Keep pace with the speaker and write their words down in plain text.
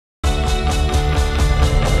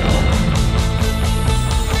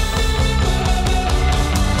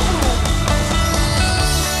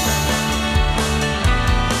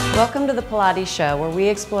to the Pilates Show, where we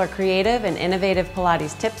explore creative and innovative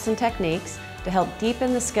Pilates tips and techniques to help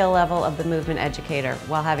deepen the skill level of the movement educator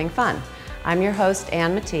while having fun. I'm your host,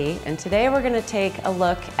 Ann Matee, and today we're going to take a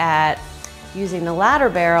look at using the ladder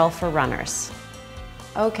barrel for runners.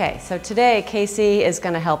 Okay, so today Casey is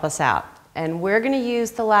going to help us out, and we're going to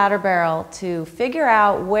use the ladder barrel to figure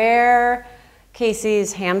out where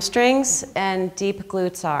Casey's hamstrings and deep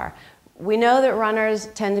glutes are. We know that runners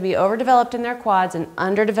tend to be overdeveloped in their quads and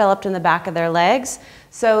underdeveloped in the back of their legs.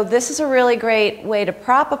 So this is a really great way to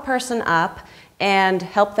prop a person up and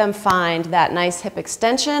help them find that nice hip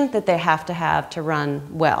extension that they have to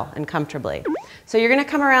run well and comfortably. So you're going to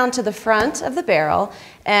come around to the front of the barrel,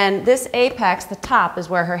 and this apex, the top, is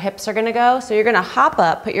where her hips are going to go. So you're going to hop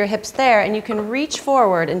up, put your hips there, and you can reach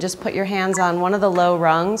forward and just put your hands on one of the low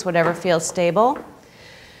rungs, whatever feels stable.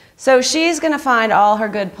 So she's going to find all her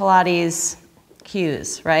good Pilates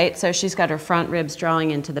cues, right? So she's got her front ribs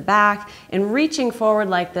drawing into the back, and reaching forward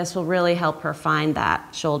like this will really help her find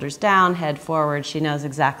that. Shoulders down, head forward, she knows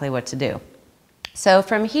exactly what to do. So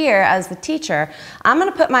from here, as the teacher, I'm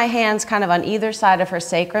going to put my hands kind of on either side of her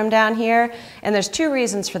sacrum down here, and there's two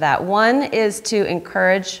reasons for that. One is to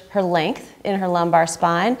encourage her length in her lumbar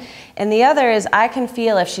spine, and the other is I can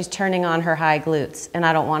feel if she's turning on her high glutes, and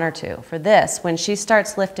I don't want her to. For this, when she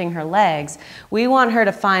starts lifting her legs, we want her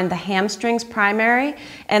to find the hamstrings primary,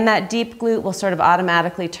 and that deep glute will sort of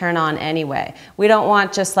automatically turn on anyway. We don't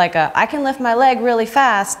want just like I can lift my leg really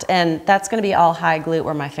fast, and that's going to be all high glute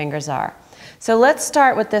where my fingers are. So let's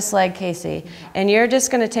start with this leg, Casey, and you're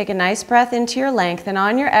just going to take a nice breath into your length, and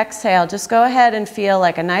on your exhale, just go ahead and feel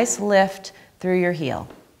like a nice lift through your heel,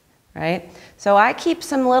 right? So I keep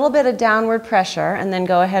some little bit of downward pressure, and then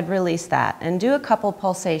go ahead, release that, and do a couple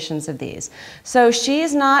pulsations of these. So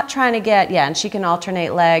she's not trying to get, and she can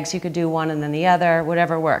alternate legs, you could do one and then the other,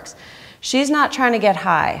 whatever works. She's not trying to get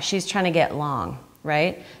high, she's trying to get long,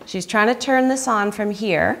 right? She's trying to turn this on from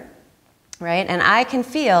here, right? And I can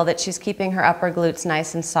feel that she's keeping her upper glutes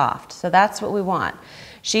nice and soft. So that's what we want.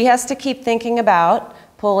 She has to keep thinking about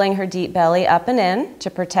pulling her deep belly up and in to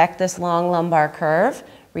protect this long lumbar curve,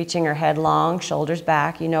 reaching her head long, shoulders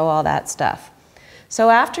back, you know all that stuff. So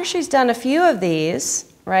after she's done a few of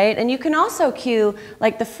these, right? And you can also cue,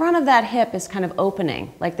 like the front of that hip is kind of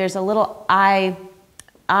opening. Like there's a little eye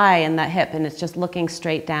in that hip, and it's just looking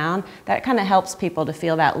straight down. That kind of helps people to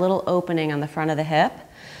feel that little opening on the front of the hip.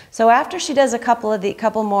 So after she does a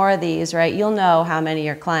couple more of these, right, you'll know how many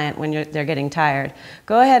your client, when they're getting tired.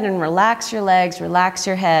 Go ahead and relax your legs, relax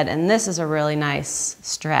your head, and this is a really nice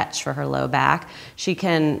stretch for her low back. She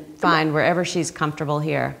can find wherever she's comfortable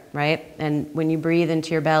here, right? And when you breathe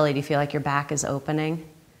into your belly, do you feel like your back is opening?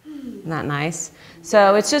 Isn't that nice?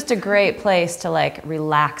 So it's just a great place to like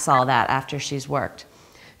relax all that after she's worked.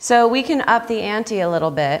 So we can up the ante a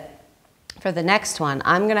little bit for the next one.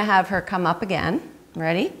 I'm gonna have her come up again.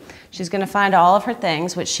 Ready? She's going to find all of her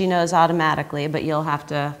things, which she knows automatically, but you'll have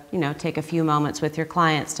to, take a few moments with your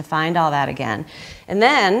clients to find all that again. And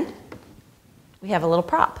then we have a little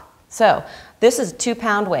prop. So this is a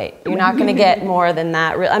 2-pound weight. You're not going to get more than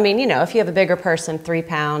that. I mean, if you have a bigger person, 3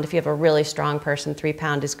 pound. If you have a really strong person, 3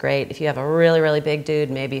 pound is great. If you have a really, really big dude,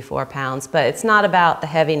 maybe 4 pounds. But it's not about the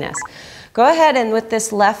heaviness. Go ahead and with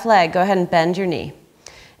this left leg, go ahead and bend your knee.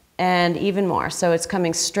 And even more. So it's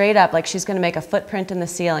coming straight up, like she's going to make a footprint in the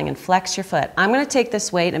ceiling, and flex your foot. I'm going to take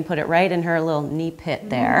this weight and put it right in her little knee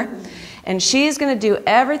pit there. And she's going to do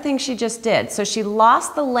everything she just did. So she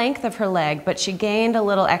lost the length of her leg, but she gained a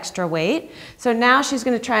little extra weight. So now she's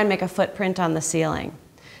going to try and make a footprint on the ceiling.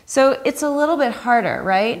 So it's a little bit harder,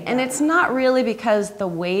 right? And it's not really because the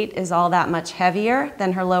weight is all that much heavier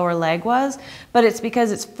than her lower leg was, but it's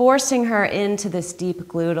because it's forcing her into this deep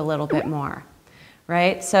glute a little bit more.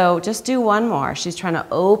 Right? So just do one more. She's trying to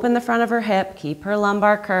open the front of her hip, keep her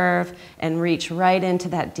lumbar curve, and reach right into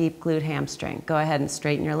that deep glute hamstring. Go ahead and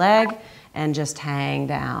straighten your leg and just hang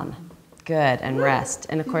down. Good, and rest.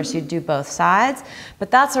 And of course you do both sides, but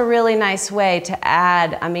that's a really nice way to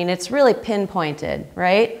add, I mean, it's really pinpointed,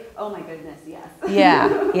 right? Oh my goodness, yes.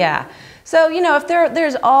 Yeah. So, if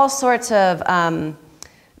there's all sorts of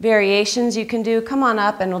variations you can do, come on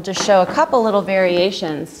up and we'll just show a couple little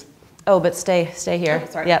variations. Oh, but stay here. Oh,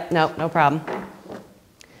 sorry. Yep, no problem.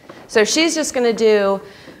 So she's just going to do,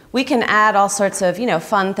 we can add all sorts of,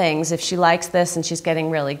 fun things if she likes this and she's getting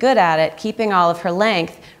really good at it, keeping all of her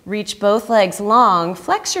length, reach both legs long,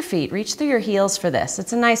 flex your feet, reach through your heels for this.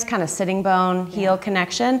 It's a nice kind of sitting bone heel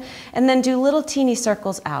connection, and then do little teeny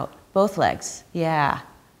circles out, both legs. Yeah.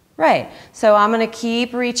 Right. So I'm going to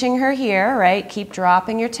keep reaching her here, right? Keep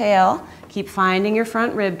dropping your tail. Keep finding your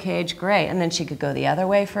front rib cage, great. And then she could go the other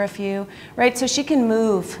way for a few, right? So she can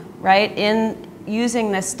move, right? In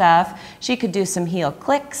using this stuff, she could do some heel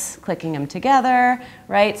clicks, clicking them together,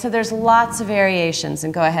 right? So there's lots of variations,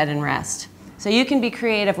 and go ahead and rest. So you can be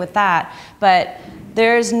creative with that, but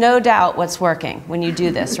there's no doubt what's working when you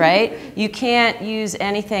do this, right? You can't use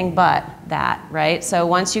anything but that, right? So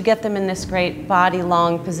once you get them in this great body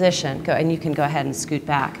long position, and you can go ahead and scoot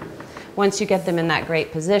back. Once you get them in that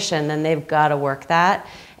great position, then they've got to work that.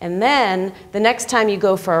 And then the next time you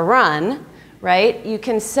go for a run, right, you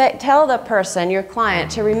can tell the person, your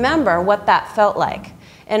client, to remember what that felt like.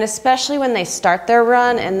 And especially when they start their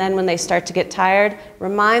run and then when they start to get tired,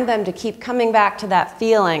 remind them to keep coming back to that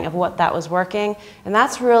feeling of what that was working. And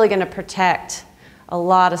that's really going to protect a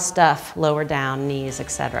lot of stuff lower down, knees,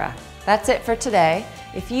 etc. That's it for today.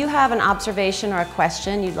 If you have an observation or a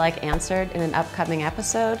question you'd like answered in an upcoming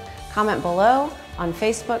episode, comment below on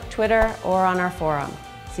Facebook, Twitter, or on our forum.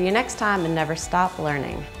 See you next time, and never stop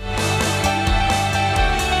learning.